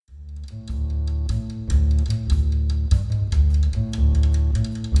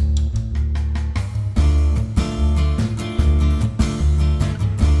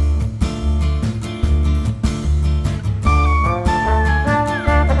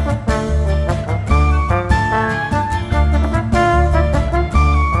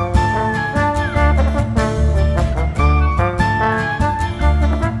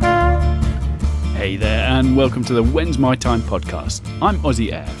welcome to the When's My Time podcast. I'm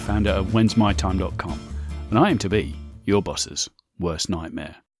Aussie Air, founder of whensmytime.com, and I aim to be your boss's worst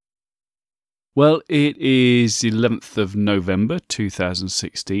nightmare. Well, it is 11th of November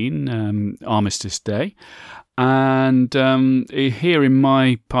 2016, Armistice Day, and here in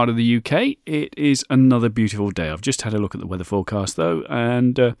my part of the UK, it is another beautiful day. I've just had a look at the weather forecast though,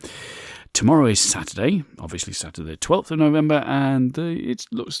 and tomorrow is Saturday, obviously Saturday 12th of November, and it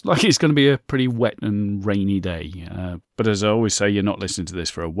looks like it's going to be a pretty wet and rainy day. But as I always say, you're not listening to this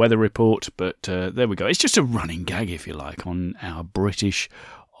for a weather report, but there we go. It's just a running gag, if you like, on our British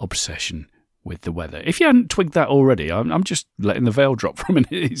obsession with the weather. If you hadn't twigged that already, I'm just letting the veil drop for a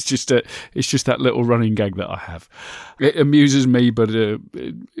minute. It's just that little running gag that I have. It amuses me, but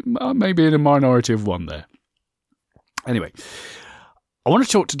maybe in a minority of one there. Anyway, I want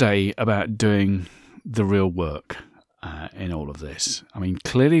to talk today about doing the real work in all of this. I mean,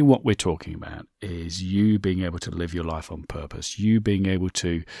 clearly what we're talking about is you being able to live your life on purpose, you being able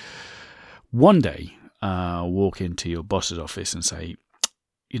to one day walk into your boss's office and say,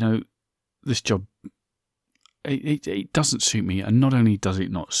 you know, this job, it doesn't suit me, and not only does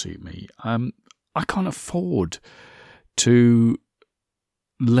it not suit me, I can't afford to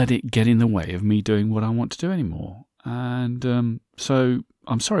let it get in the way of me doing what I want to do anymore. And so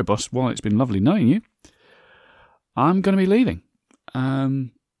I'm sorry, boss, while it's been lovely knowing you, I'm going to be leaving.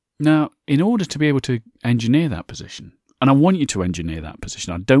 Now, in order to be able to engineer that position, and I want you to engineer that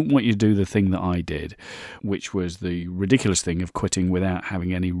position. I don't want you to do the thing that I did, which was the ridiculous thing of quitting without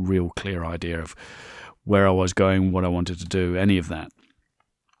having any real clear idea of where I was going, what I wanted to do, any of that.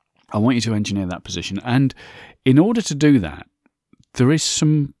 I want you to engineer that position. And in order to do that, there is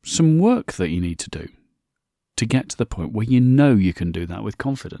some work that you need to do to get to the point where you know you can do that with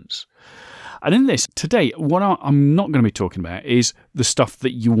confidence. And in this, today, what I'm not going to be talking about is the stuff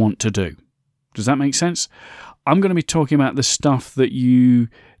that you want to do. Does that make sense? I'm going to be talking about the stuff that you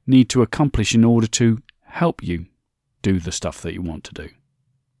need to accomplish in order to help you do the stuff that you want to do.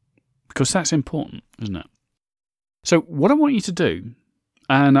 Because that's important, isn't it? So what I want you to do,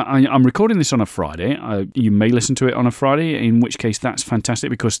 and I'm recording this on a Friday. You may listen to it on a Friday, in which case that's fantastic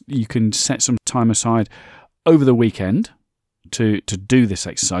because you can set some time aside over the weekend to do this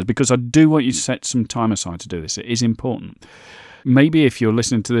exercise, because I do want you to set some time aside to do this. It is important. Maybe if you're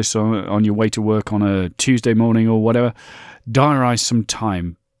listening to this on your way to work on a Tuesday morning or whatever, diarise some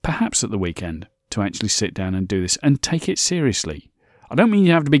time, perhaps at the weekend, to actually sit down and do this and take it seriously. I don't mean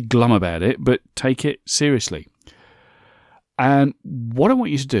you have to be glum about it, but take it seriously. And what I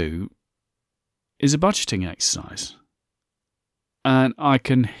want you to do is a budgeting exercise. And I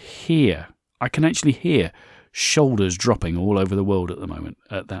can actually hear shoulders dropping all over the world at the moment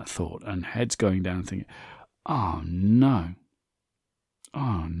at that thought, and heads going down thinking, oh no.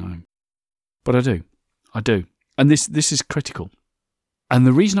 But I do. And this is critical. And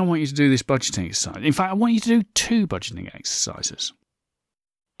the reason I want you to do this budgeting exercise, in fact, I want you to do 2 budgeting exercises.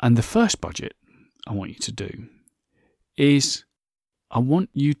 And the first budget I want you to do is I want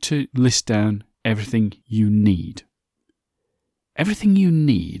you to list down everything you need. Everything you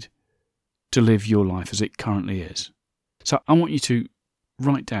need to live your life as it currently is. So I want you to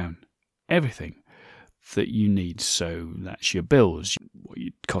write down everything that you need. So that's your bills, what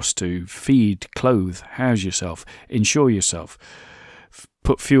it costs to feed, clothe, house yourself, insure yourself,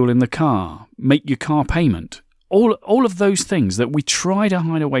 put fuel in the car, make your car payment. All of those things that we try to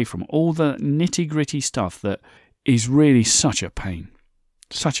hide away from, all the nitty-gritty stuff that is really such a pain.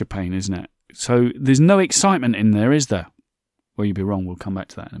 Such a pain, isn't it? So there's no excitement in there, is there? Well, you'd be wrong. We'll come back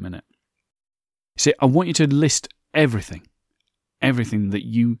to that in a minute. See, I want you to list everything that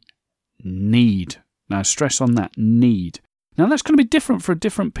you need. Now, stress on that, need. Now, that's going to be different for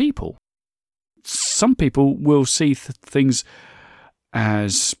different people. Some people will see things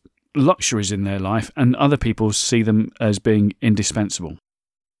as luxuries in their life, and other people see them as being indispensable.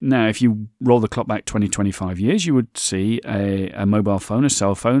 Now, if you roll the clock back 20, 25 years, you would see a mobile phone, a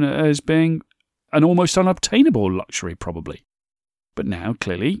cell phone, as being an almost unobtainable luxury, probably. But now,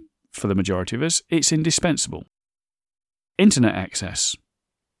 clearly, for the majority of us, it's indispensable. Internet access,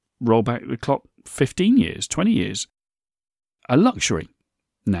 roll back the clock 15 years, 20 years, a luxury.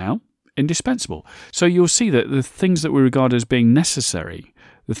 Now, indispensable. So you'll see that the things that we regard as being necessary,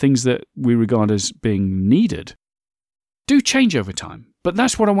 the things that we regard as being needed, do change over time. But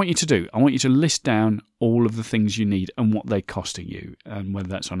that's what I want you to do. I want you to list down all of the things you need and what they're costing you, and whether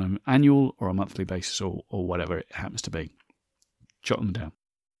that's on an annual or a monthly basis or whatever it happens to be. Jot them down.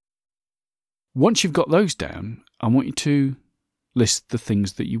 Once you've got those down, I want you to list the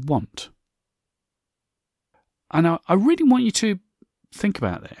things that you want. And I really want you to think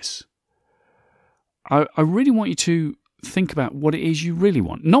about this. I really want you to think about what it is you really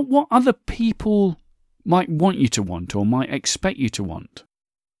want, not what other people might want you to want or might expect you to want.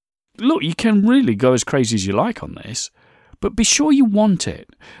 Look, you can really go as crazy as you like on this, but be sure you want it.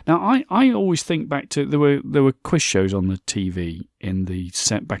 Now, I always think back to there were quiz shows on the TV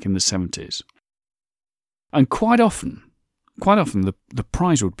back in the 70s, and quite often the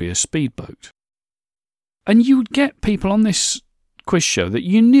prize would be a speedboat, and you would get people on this quiz show that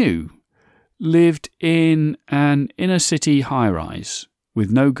you knew lived in an inner city high-rise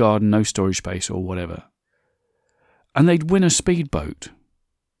with no garden, no storage space or whatever, and they'd win a speedboat.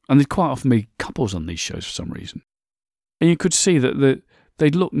 And there'd quite often be couples on these shows for some reason. And you could see that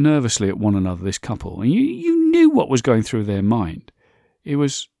they'd look nervously at one another, this couple, and you knew what was going through their mind. It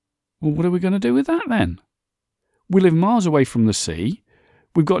was, well, what are we going to do with that then? We live miles away from the sea.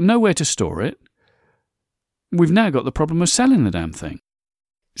 We've got nowhere to store it. We've now got the problem of selling the damn thing.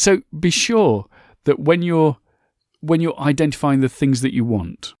 So be sure that when you're identifying the things that you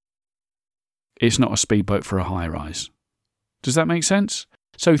want, it's not a speedboat for a high-rise. Does that make sense?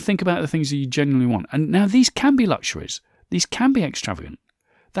 So think about the things that you genuinely want. And now these can be luxuries. These can be extravagant.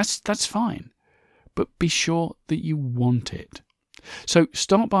 That's fine. But be sure that you want it. So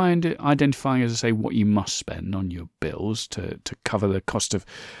start by identifying, as I say, what you must spend on your bills to cover the cost of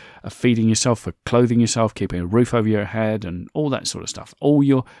feeding yourself, for clothing yourself, keeping a roof over your head, and all that sort of stuff. All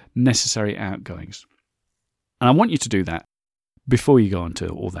your necessary outgoings. And I want you to do that before you go on to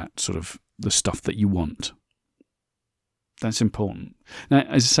all that sort of the stuff that you want. That's important. Now,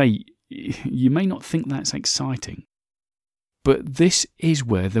 as I say, you may not think that's exciting, but this is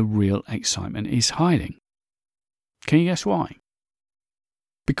where the real excitement is hiding. Can you guess why?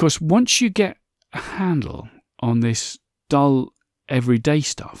 Because once you get a handle on this dull, everyday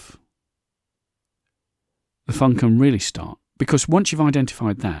stuff, the fun can really start. Because once you've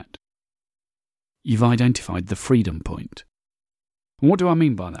identified that, you've identified the freedom point. And what do I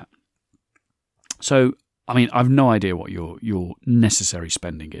mean by that? So, I've no idea what your necessary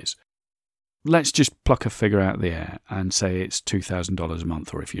spending is. Let's just pluck a figure out of the air and say it's $2,000 a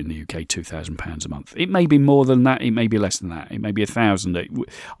month, or if you're in the UK, £2,000 a month. It may be more than that, it may be less than that, it may be $1,000.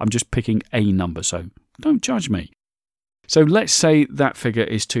 I'm just picking a number, so don't judge me. So let's say that figure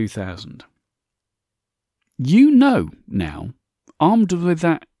is 2,000. You know now, armed with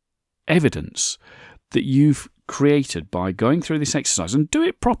that evidence that you've created by going through this exercise, and do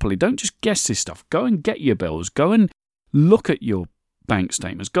it properly. Don't just guess this stuff. Go and get your bills. Go and look at your bank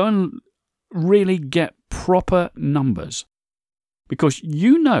statements. Go and really get proper numbers. Because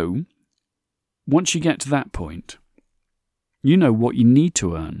you know, once you get to that point, you know what you need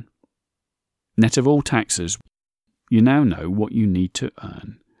to earn. Net of all taxes, you now know what you need to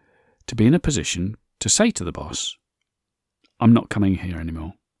earn to be in a position to say to the boss, I'm not coming here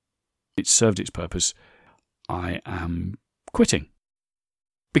anymore. It's served its purpose. I am quitting.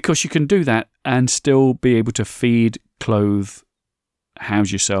 Because you can do that and still be able to feed, clothe,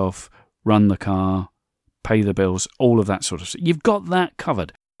 house yourself, run the car, pay the bills, all of that sort of stuff. You've got that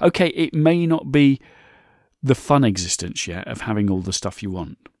covered. Okay, it may not be the fun existence yet of having all the stuff you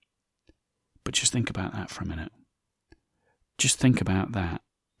want. But just think about that for a minute. Just think about that,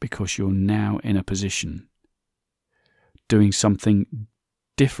 because you're now in a position doing something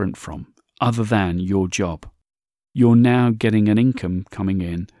different from, other than your job. You're now getting an income coming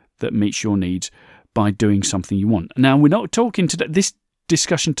in that meets your needs by doing something you want. Now, we're not talking today, this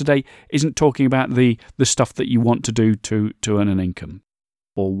discussion today isn't talking about the stuff that you want to do to earn an income,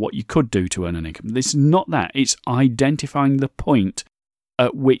 or what you could do to earn an income. This is not that. It's identifying the point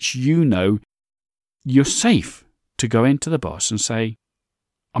at which you know you're safe to go into the boss and say,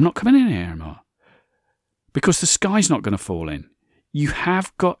 I'm not coming in here anymore. Because the sky's not going to fall in. You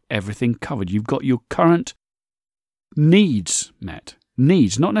have got everything covered. You've got your current needs met.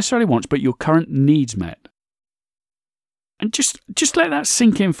 Needs, not necessarily wants, but your current needs met. And just let that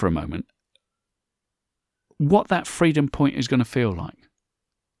sink in for a moment. What that freedom point is going to feel like.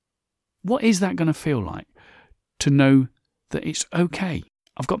 What is that going to feel like? To know that it's okay.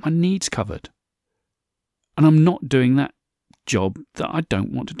 I've got my needs covered. And I'm not doing that job that I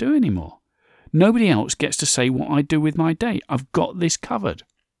don't want to do anymore. Nobody else gets to say what I do with my day. I've got this covered.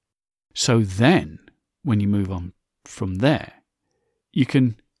 So then, when you move on from there, you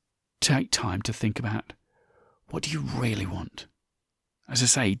can take time to think about, what do you really want? As I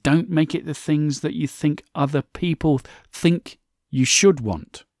say, don't make it the things that you think other people think you should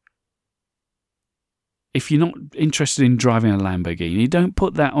want. If you're not interested in driving a Lamborghini, don't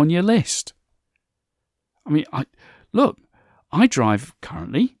put that on your list. I drive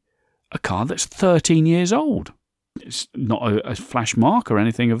currently a car that's 13 years old. It's not a flash mark or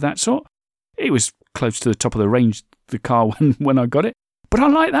anything of that sort. It was close to the top of the range, the car, when I got it. But I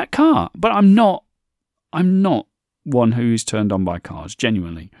like that car. But I'm not one who's turned on by cars,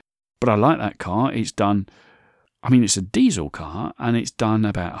 genuinely. But I like that car. It's done, it's a diesel car, and it's done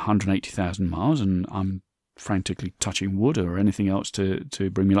about 180,000 miles, and I'm frantically touching wood or anything else to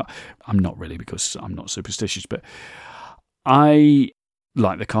bring me luck. I'm not really, because I'm not superstitious, but I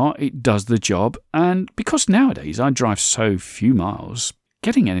like the car. It does the job, and because nowadays I drive so few miles,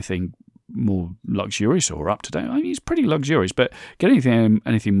 getting anything more luxurious or up to date, it's pretty luxurious, but getting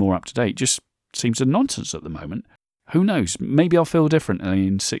anything more up to date just seems a nonsense at the moment. Who knows? Maybe I'll feel differently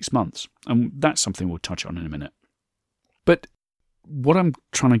in 6 months, and that's something we'll touch on in a minute. But what I'm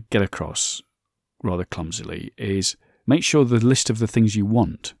trying to get across, rather clumsily, is make sure the list of the things you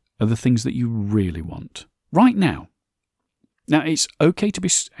want are the things that you really want right now. Now, it's okay to be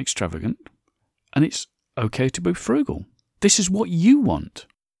extravagant, and it's okay to be frugal. This is what you want.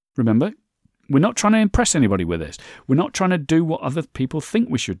 Remember, we're not trying to impress anybody with this. We're not trying to do what other people think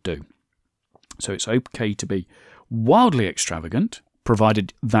we should do. So it's okay to be wildly extravagant,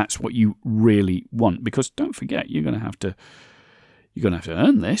 provided that's what you really want. Because don't forget, you're going to have to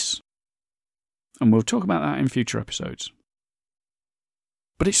earn this, and we'll talk about that in future episodes.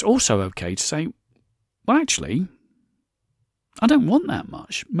 But it's also okay to say, well, actually, I don't want that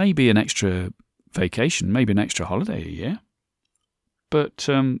much. Maybe an extra vacation, maybe an extra holiday a year. But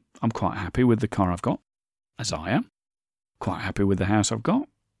I'm quite happy with the car I've got, as I am. Quite happy with the house I've got.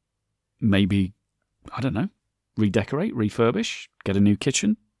 Maybe, I don't know, redecorate, refurbish, get a new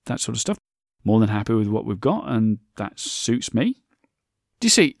kitchen, that sort of stuff. More than happy with what we've got, and that suits me. Do you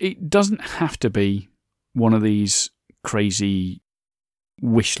see, it doesn't have to be one of these crazy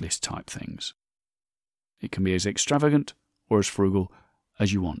wish list type things. It can be as extravagant or as frugal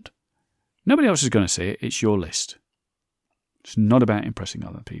as you want. Nobody else is going to see it. It's your list. It's not about impressing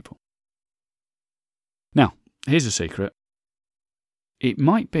other people. Now, here's a secret. It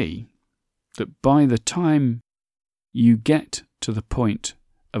might be that by the time you get to the point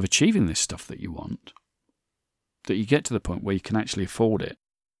of achieving this stuff that you want, that you get to the point where you can actually afford it,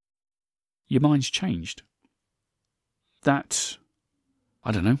 your mind's changed. That,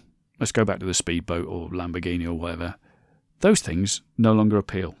 I don't know, let's go back to the speedboat or Lamborghini or whatever. Those things no longer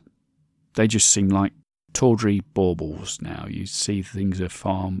appeal. They just seem like tawdry baubles now. You see things that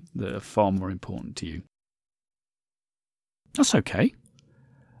are far more important to you. That's okay.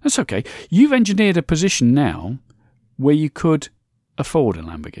 That's okay. You've engineered a position now where you could afford a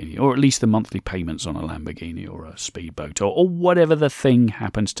Lamborghini, or at least the monthly payments on a Lamborghini or a speedboat or whatever the thing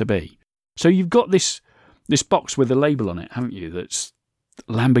happens to be. So you've got this box with a label on it, haven't you, that's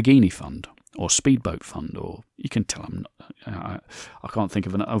Lamborghini Fund or Speedboat Fund, or you can tell I can't think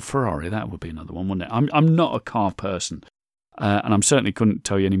of Ferrari, that would be another one, wouldn't it? I'm not a car person, and I certainly couldn't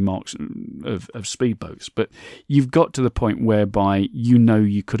tell you any marks of speedboats, but you've got to the point whereby you know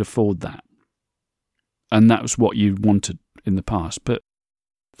you could afford that. And that was what you wanted in the past. But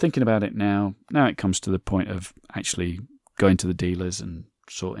thinking about it now it comes to the point of actually going to the dealers and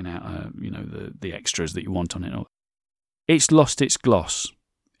sorting out, the extras that you want on it. It's lost its gloss.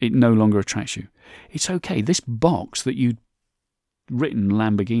 It no longer attracts you. It's okay. This box that you'd written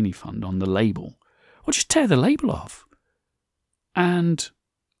Lamborghini Fund on the label, well, just tear the label off and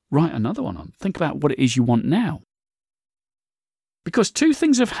write another one on. Think about what it is you want now. Because two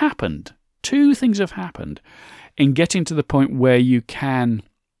things have happened in getting to the point where you can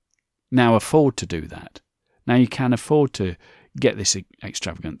now afford to do that. Now you can afford to get this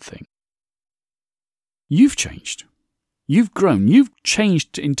extravagant thing. You've changed. You've grown. You've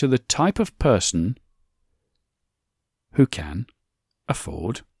changed into the type of person who can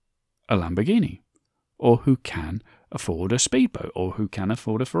afford a Lamborghini, or who can afford a speedboat, or who can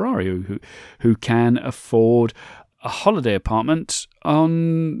afford a Ferrari, who can afford a holiday apartment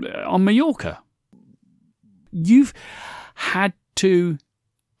on Mallorca. You've had to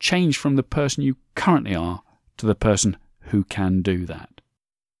change from the person you currently are to the person who can do that.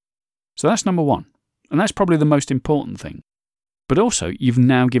 So that's number one. And that's probably the most important thing. But also, you've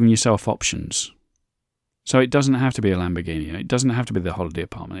now given yourself options. So it doesn't have to be a Lamborghini. It doesn't have to be the holiday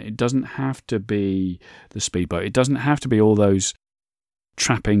apartment. It doesn't have to be the speedboat. It doesn't have to be all those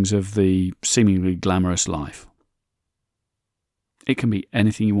trappings of the seemingly glamorous life. It can be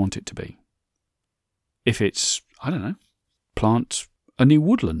anything you want it to be. If it's, plant a new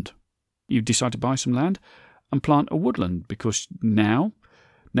woodland. You decide to buy some land and plant a woodland because now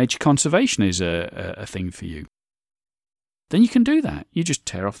nature conservation is a thing for you. Then you can do that. You just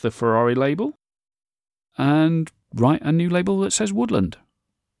tear off the Ferrari label and write a new label that says woodland.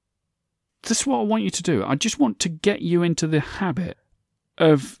 This is what I want you to do. I just want to get you into the habit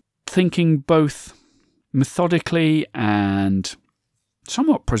of thinking both methodically and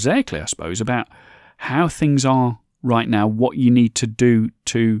somewhat prosaically, I suppose, about how things are right now, what you need to do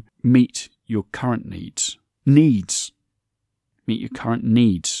to meet your current needs. Meet your current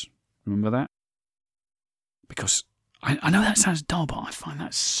needs. Remember that? Because I know that sounds dull, but I find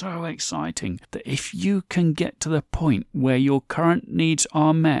that so exciting that if you can get to the point where your current needs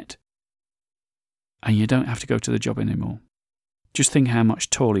are met and you don't have to go to the job anymore, just think how much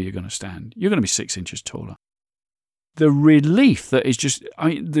taller you're going to stand. You're going to be 6 inches taller. The relief that is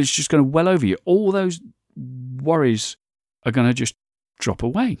that's just going to well over you. All those worries are going to just drop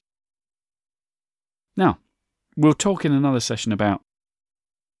away. Now, we'll talk in another session about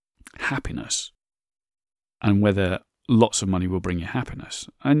happiness and whether lots of money will bring you happiness.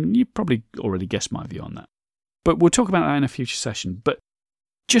 And you probably already guessed my view on that. But we'll talk about that in a future session. But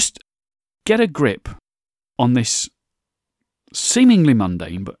just get a grip on this seemingly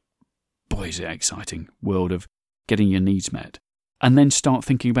mundane, but boy is it exciting, world of getting your needs met. And then start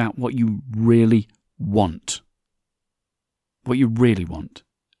thinking about what you really want. What you really want.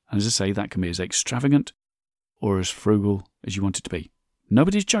 And as I say, that can be as extravagant or as frugal as you want it to be.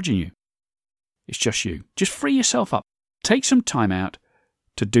 Nobody's judging you. It's just you. Just free yourself up. Take some time out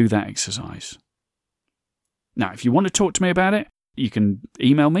to do that exercise. Now, if you want to talk to me about it, you can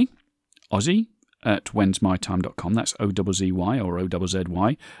email me, Ozzy@whensmytime.com. That's O-Z-Z-Y or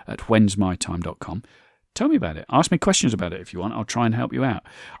O-Z-Z-Y at whensmytime.com. Tell me about it. Ask me questions about it if you want. I'll try and help you out.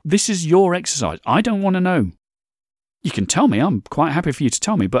 This is your exercise. I don't want to know. You can tell me. I'm quite happy for you to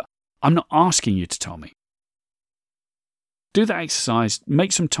tell me, but I'm not asking you to tell me. Do that exercise.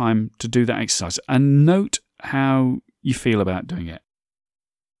 Make some time to do that exercise and note how you feel about doing it.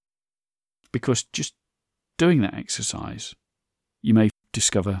 Because just doing that exercise, you may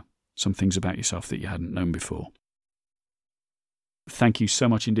discover some things about yourself that you hadn't known before. Thank you so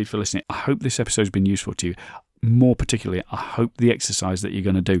much indeed for listening. I hope this episode has been useful to you. More particularly, I hope the exercise that you're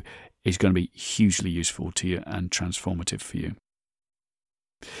going to do is going to be hugely useful to you and transformative for you.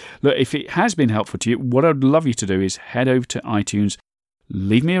 Look, if it has been helpful to you, what I'd love you to do is head over to iTunes,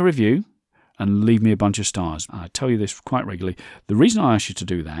 leave me a review, and leave me a bunch of stars. I tell you this quite regularly. The reason I ask you to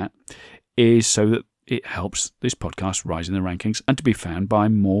do that is so that it helps this podcast rise in the rankings and to be found by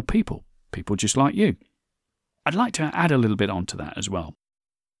more people just like you. I'd like to add a little bit onto that as well.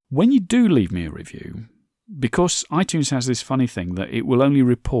 When you do leave me a review, because iTunes has this funny thing that it will only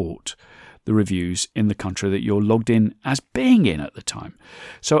report the reviews in the country that you're logged in as being in at the time.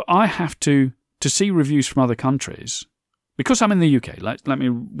 So I have to see reviews from other countries. Because I'm in the UK, let me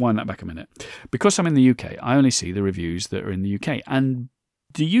wind that back a minute. Because I'm in the UK, I only see the reviews that are in the UK. And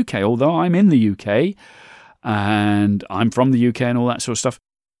the UK, although I'm in the UK and I'm from the UK and all that sort of stuff,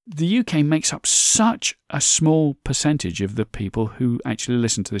 the UK makes up such a small percentage of the people who actually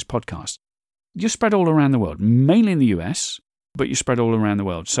listen to this podcast. You're spread all around the world, mainly in the US, but you're spread all around the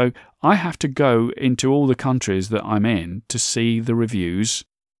world. So I have to go into all the countries that I'm in to see the reviews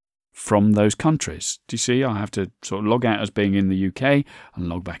from those countries. Do you see? I have to sort of log out as being in the UK and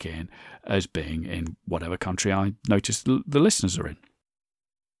log back in as being in whatever country I notice the listeners are in.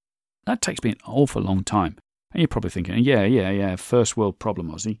 That takes me an awful long time. And you're probably thinking, yeah, first world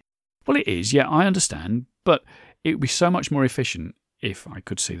problem, Ozzy. Well, it is, yeah, I understand, but it would be so much more efficient if I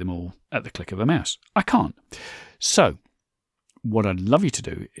could see them all at the click of a mouse. I can't. So, what I'd love you to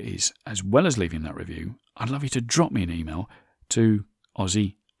do is, as well as leaving that review, I'd love you to drop me an email to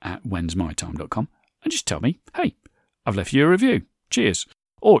Ozzy@whensmytime.com and just tell me, hey, I've left you a review. Cheers.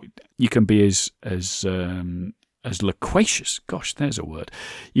 Or you can be as loquacious. Gosh, there's a word.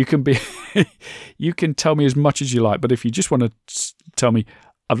 You can tell me as much as you like, but if you just want to tell me,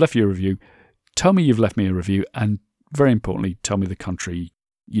 I've left you a review, tell me you've left me a review, and very importantly, tell me the country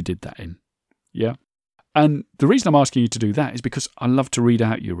you did that in. Yeah? And the reason I'm asking you to do that is because I love to read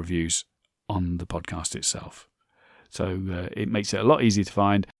out your reviews on the podcast itself. So it makes it a lot easier to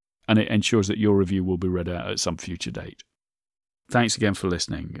find, and it ensures that your review will be read out at some future date. Thanks again for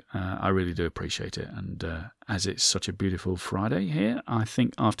listening. I really do appreciate it. And as it's such a beautiful Friday here, I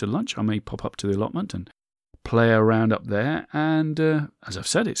think after lunch I may pop up to the allotment and play around up there. And as I've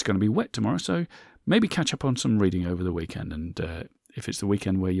said, it's going to be wet tomorrow, so maybe catch up on some reading over the weekend. And if it's the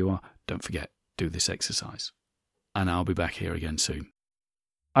weekend where you are, don't forget, do this exercise. And I'll be back here again soon.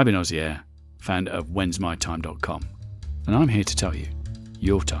 I've been Ozzy Air, founder of whensmytime.com. And I'm here to tell you,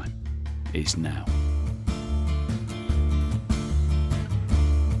 your time is now.